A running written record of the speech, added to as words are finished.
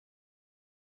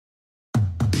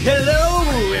Hello,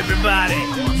 everybody.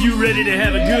 You ready to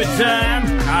have a good time?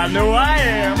 I know I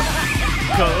am.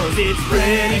 Cause it's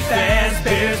Freddy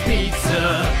Fazbear's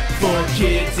Pizza. For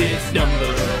kids, it's #1.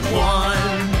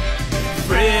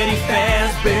 Freddy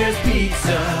Fazbear's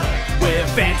Pizza, where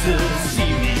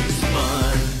fantasy meets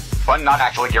fun. Fun not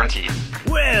actually guaranteed.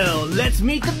 Well, let's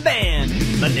meet the band.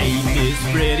 My name is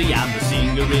Freddy, I'm the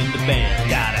singer in the band.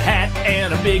 Got a hat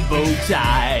and a big bow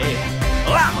tie.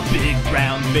 Well, I'm a big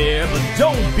brown bear, but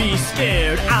don't be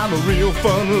scared. I'm a real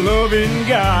fun-loving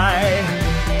guy.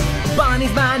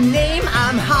 Bonnie's my name,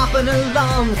 I'm hopping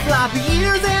along with floppy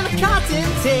ears and a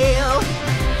cottontail.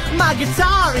 My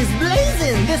guitar is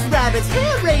blazing, this rabbit's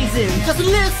hair-raising. Just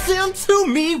listen to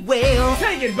me wail.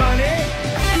 Take it, Bonnie!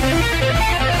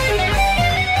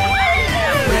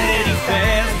 Freddy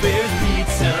Fazbear's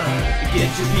Pizza.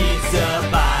 Get your pizza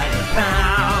by the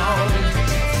pound.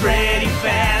 Freddy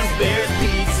Fazbear's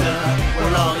Pizza,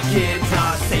 where all the kids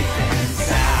are safe and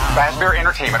sound. Fazbear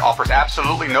Entertainment offers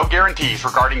absolutely no guarantees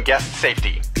regarding guest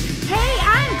safety. Hey,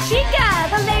 I'm Chica,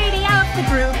 the lady of the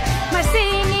group. My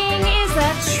singing is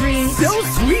a treat. So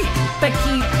sweet! But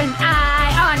keep an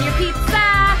eye on your pizza.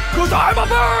 Cause I'm a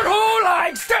bird who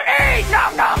likes to eat!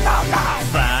 Nom nom nom nom!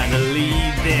 Finally,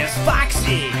 there's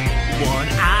Foxy. One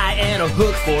eye and a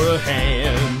hook for a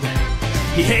hand.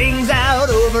 He hangs out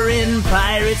over in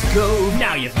Pirate's Cove.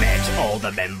 Now you fetch all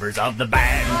the members of the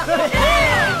band.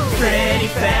 Freddy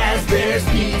Fazbear's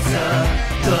Pizza.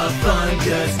 The fun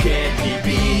just can't be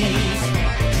beat.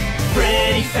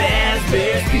 Freddy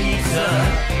Fazbear's Pizza.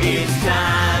 It's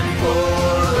time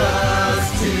for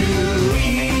us to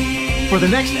eat. For the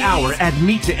next hour, add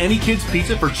meat to any kid's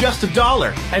pizza for just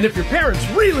 $1. And if your parents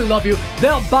really love you,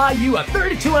 they'll buy you a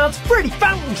 32-ounce Freddy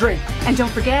fountain drink. And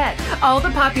don't forget, all the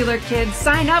popular kids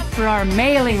sign up for our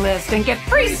mailing list and get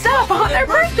free stuff on their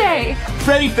birthday.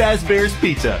 Freddy Fazbear's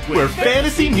Pizza, where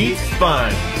fantasy meets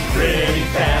fun. Freddy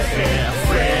Fazbear,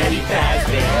 Freddy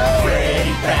Fazbear,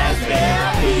 Freddy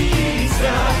Fazbear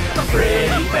Pizza.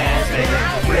 Freddy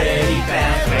Fazbear.